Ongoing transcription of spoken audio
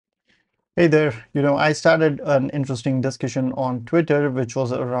Hey there, I started an interesting discussion on Twitter, which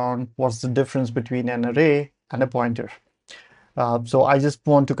was around what's the difference between an array and a pointer. So I just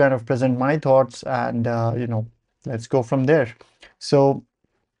want to kind of present my thoughts and, let's go from there. So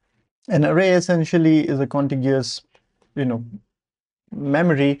an array essentially is a contiguous, you know,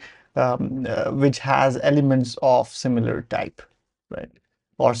 memory which has elements of similar type, right?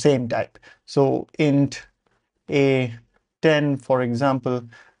 Or same type. So int A10, for example,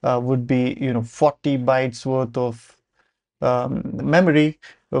 would be 40 bytes worth of memory,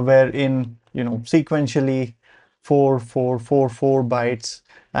 wherein sequentially 4 4 4 4 bytes,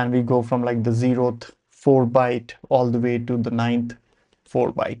 and we go from like the 0th 4 byte all the way to the ninth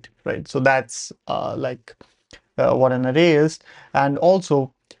 4 byte, right? So that's what an array is. And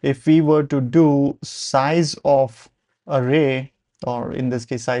also, if we were to do size of array, or in this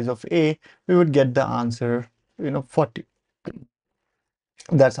case size of A, we would get the answer 40.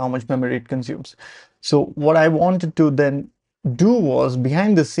 That's how much memory it consumes. So what I wanted to then do was,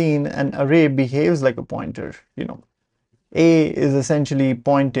 behind the scene, an array behaves like a pointer. A is essentially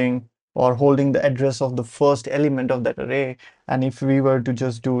pointing or holding the address of the first element of that array. And if we were to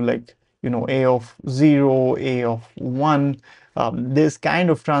just do like, A of 0, A of 1, this kind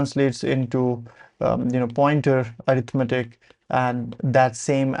of translates into, pointer arithmetic. And that's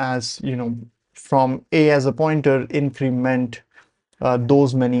same as, from A as a pointer, increment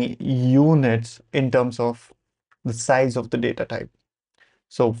those many units in terms of the size of the data type.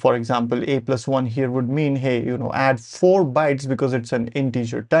 So for example, A plus 1 here would mean, hey, add 4 bytes because it's an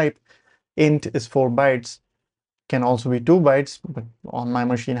integer type. Int is 4 bytes, can also be 2 bytes, but on my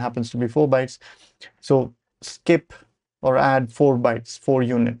machine happens to be 4 bytes. So skip or add 4 bytes, 4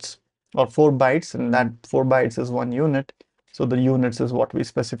 units, or 4 bytes, and that 4 bytes is 1 unit. So the units is what we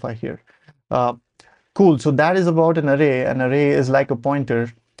specify here. Uh, Cool. So that is about an array. An array is like a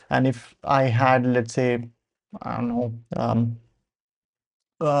pointer. And if I had, let's say, I don't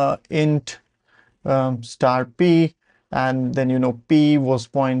know, int star p, and then p was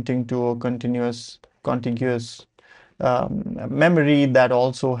pointing to a contiguous memory that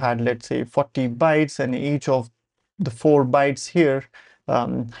also had, let's say, 40 bytes, and each of the 4 bytes here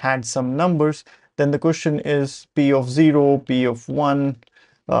had some numbers. Then the question is, p of 0, p of 1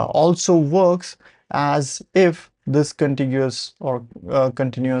 also works as if this contiguous or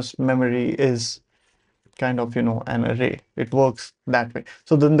continuous memory is kind of an array. It works that way.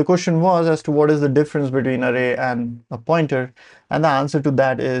 So then the question was as to what is the difference between array and a pointer, and the answer to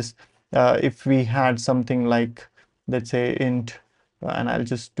that is, if we had something like, let's say, int, and I'll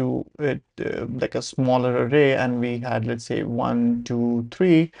just do it like a smaller array, and we had, let's say, 1 2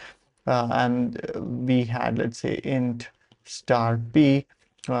 3, and we had, let's say, int star p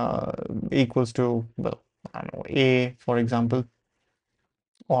equals to, well, I don't know, a, for example,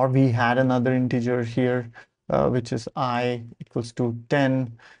 or we had another integer here, which is I equals to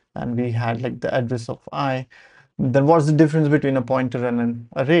 10, and we had like the address of I. Then what's the difference between a pointer and an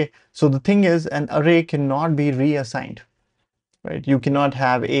array? So the thing is, an array cannot be reassigned, right? You cannot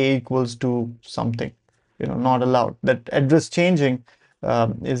have a equals to something, not allowed. That address changing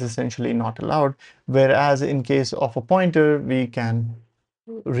is essentially not allowed. Whereas in case of a pointer, we can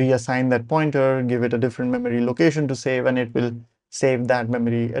reassign that pointer, give it a different memory location to save, and it will save that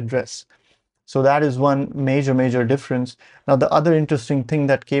memory address. So that is one major difference. Now, the other interesting thing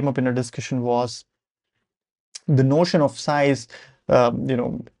that came up in a discussion was the notion of size.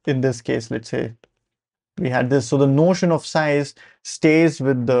 In this case, let's say we had this. So the notion of size stays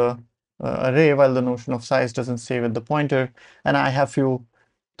with the array, while the notion of size doesn't stay with the pointer. And I have few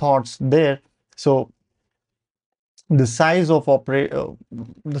thoughts there. So the size of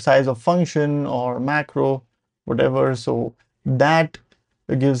the size of function or macro, whatever, so that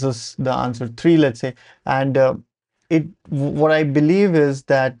gives us the answer 3, let's say. And what I believe is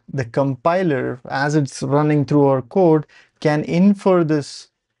that the compiler, as it's running through our code, can infer this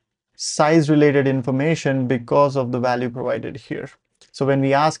size related information because of the value provided here. So when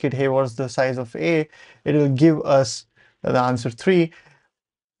we ask it, hey, what's the size of A, it will give us the answer 3.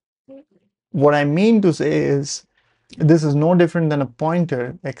 What I mean to say is, this is no different than a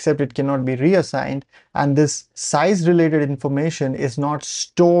pointer, except it cannot be reassigned, and this size related information is not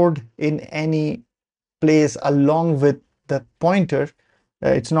stored in any place along with the pointer.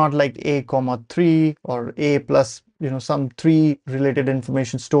 It's not like a comma 3 or a plus some 3 related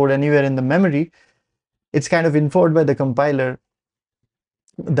information stored anywhere in the memory. It's kind of inferred by the compiler.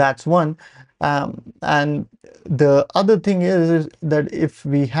 That's one. And the other thing is that if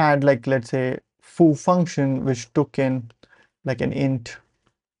we had, like, let's say, foo function which took in like an int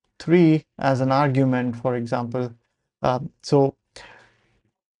 3 as an argument, for example, so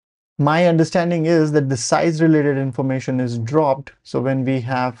my understanding is that the size related information is dropped. So when we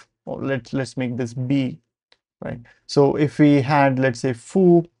have, oh, let's make this B, right? So if we had, let's say,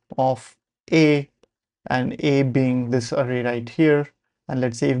 foo of A, and A being this array right here, and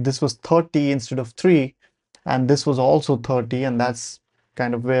let's say if this was 30 instead of 3, and this was also 30, and that's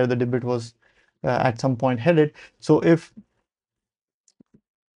kind of where the debate was at some point headed. So if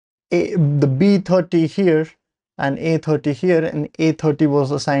the B30 here and A30 here, and A30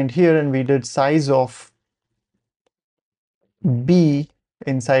 was assigned here, and we did size of B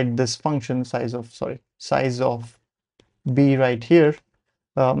inside this function, size of B right here,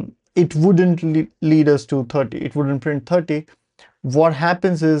 it wouldn't lead us to 30. It wouldn't print 30. What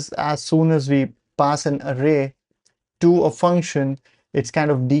happens is, as soon as we pass an array to a function, it's kind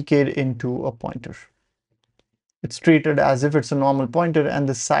of decayed into a pointer. It's treated as if it's a normal pointer, and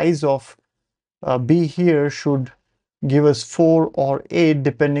the size of B here should give us 4 or 8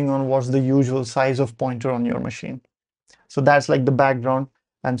 depending on what's the usual size of pointer on your machine. So that's like the background.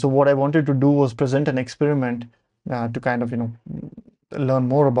 And so what I wanted to do was present an experiment to kind of, learn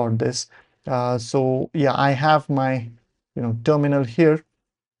more about this. So yeah, I have my, terminal here.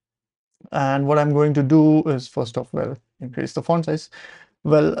 And what I'm going to do is, first off, well, increase the font size.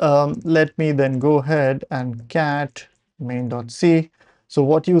 Well, let me then go ahead and cat main.c. So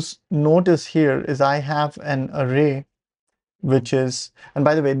what you notice here is I have an array, which is, and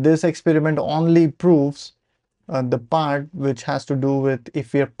by the way, this experiment only proves the part which has to do with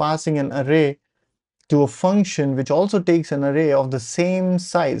if we are passing an array to a function which also takes an array of the same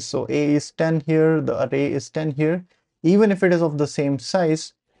size. So A is 10 here, the array is 10 here. Even if it is of the same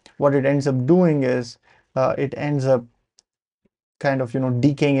size, what it ends up doing is it ends up kind of,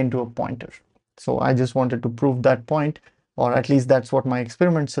 decaying into a pointer. So I just wanted to prove that point, or at least that's what my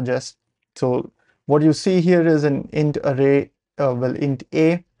experiment suggests. So what you see here is an int array, int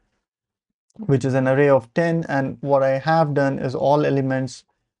A, which is an array of 10. And what I have done is all 10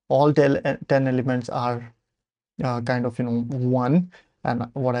 elements are kind of, 1. And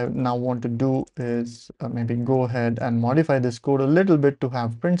what I now want to do is maybe go ahead and modify this code a little bit to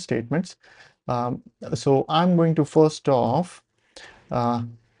have print statements. So I'm going to first off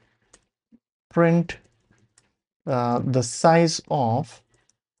print the size of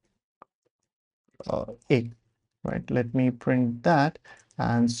A, right? Let me print that.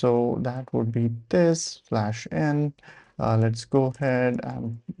 And so that would be this /n. Let's go ahead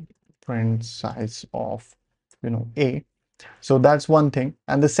and print size of, A. So that's one thing.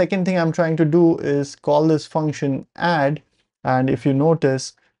 And the second thing I'm trying to do is call this function add. And if you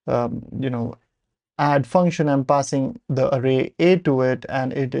notice, add function, I'm passing the array A to it,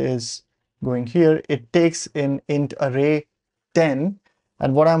 and it is going here. It takes in int array 10.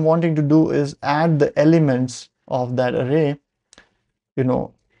 And what I'm wanting to do is add the elements of that array,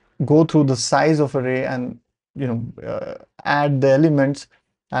 go through the size of array and, add the elements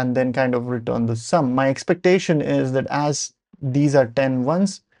and then kind of return the sum. My expectation is that as these are 10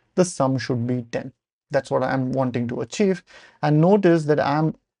 ones, the sum should be 10. That's what I'm wanting to achieve. And notice that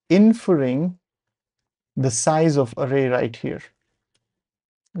I'm inferring the size of array right here.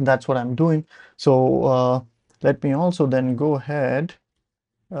 And that's what I'm doing. So let me also then go ahead.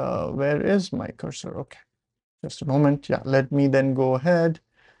 Where is my cursor? Okay, just a moment. Yeah, let me then go ahead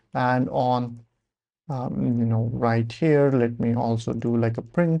and on, right here, let me also do like a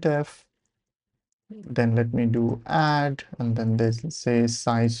printf. Then let me do add, and then this say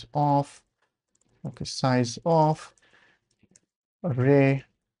size of, okay, size of array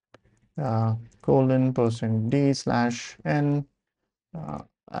colon %d/n.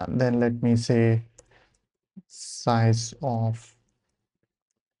 And then let me say size of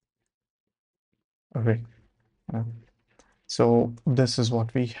array. So this is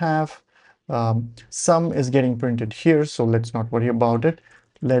what we have. Sum is getting printed here, so let's not worry about it.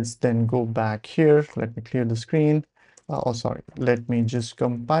 Let's then go back here. Let me clear the screen. Oh, sorry. Let me just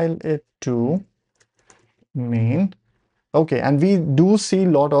compile it to main. Okay, and we do see a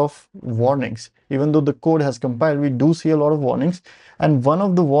lot of warnings. Even though the code has compiled, we do see a lot of warnings. And one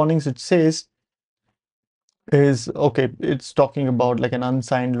of the warnings it says is, okay, it's talking about like an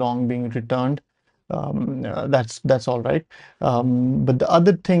unsigned long being returned. That's all right. But the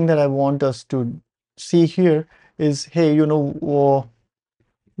other thing that I want us to see here is, hey,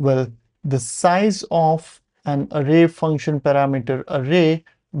 well, the size of an array function parameter array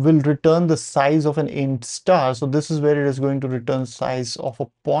will return the size of an int star. So this is where it is going to return size of a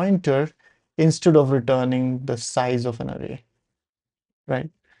pointer instead of returning the size of an array, right?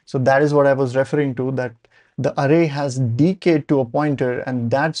 So that is what I was referring to, that the array has decayed to a pointer, and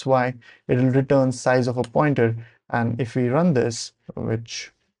that's why it will return size of a pointer. And if we run this,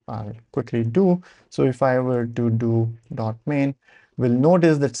 which I'll quickly do. So if I were to do dot main, we'll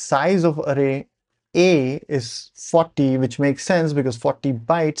notice that size of array A is 40, which makes sense because 40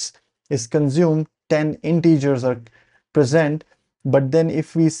 bytes is consumed, 10 integers are present. But then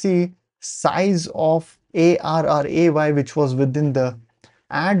if we see size of ARRAY, which was within the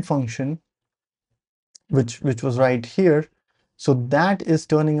add function, which was right here, so that is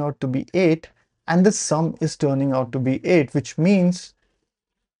turning out to be 8, and the sum is turning out to be 8, which means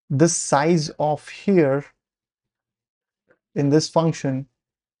the size of here in this function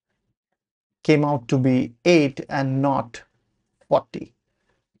came out to be 8 and not 40,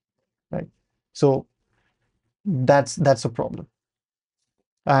 right? So that's a problem.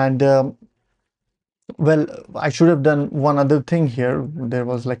 And well, I should have done one other thing here. There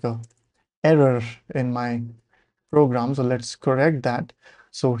was like a error in my program, so let's correct that.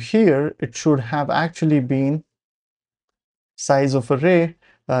 So here it should have actually been size of array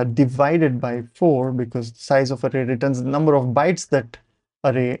divided by 4, because size of array returns the number of bytes that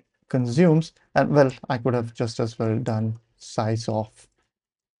array consumes. And well, I could have just as well done size of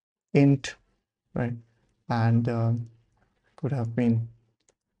int, right? And could have been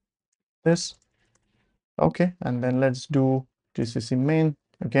this. Okay, and then let's do gcc main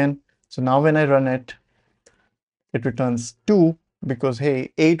again. So now when I run it, it returns 2, because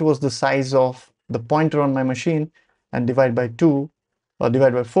hey, 8 was the size of the pointer on my machine, and divide by 2 or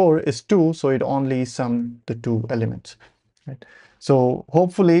divide by 4 is 2, so it only summed the 2 elements, right? So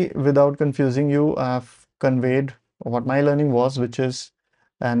hopefully, without confusing you, I've conveyed what my learning was, which is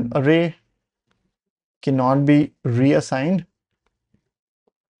an array cannot be reassigned.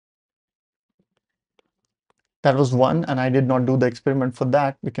 That was one, and I did not do the experiment for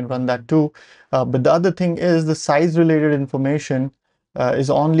that. We can run that too. But the other thing is the size related information is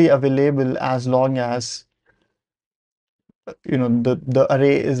only available as long as the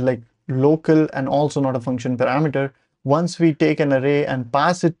array is like local and also not a function parameter. Once we take an array and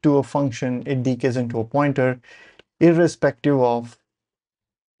pass it to a function, it decays into a pointer, irrespective of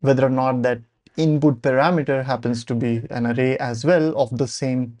whether or not that input parameter happens to be an array as well of the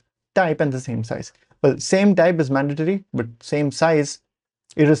same type and the same size. Well, same type is mandatory, but same size,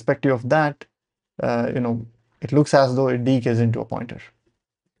 irrespective of that, it looks as though it decays into a pointer.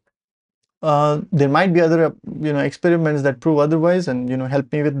 There might be other experiments that prove otherwise, and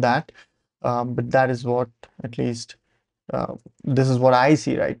help me with that. But that is what, at least, this is what I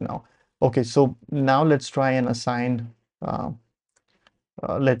see right now. Okay, so now let's try and assign.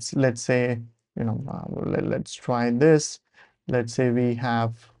 Let's say let's try this. Let's say we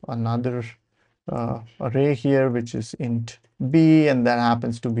have another array here, which is int b, and that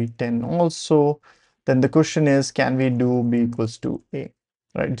happens to be 10 also. Then the question is, can we do b equals to a,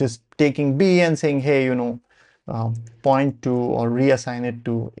 right? Just taking b and saying, hey, point to or reassign it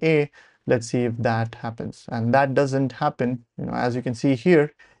to a. Let's see if that happens. And that doesn't happen. As you can see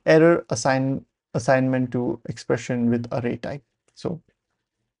here, error assignment to expression with array type. So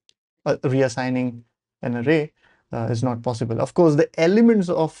reassigning an array is not possible. Of course, the elements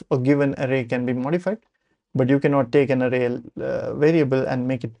of a given array can be modified, but you cannot take an array variable and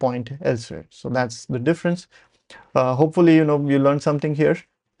make it point elsewhere. So that's the difference. Hopefully, you learned something here.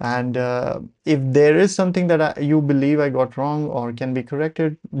 And if there is something that you believe I got wrong or can be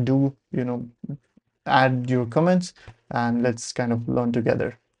corrected, do add your comments, and let's kind of learn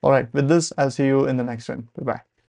together. All right, with this, I'll see you in the next one. Bye-bye.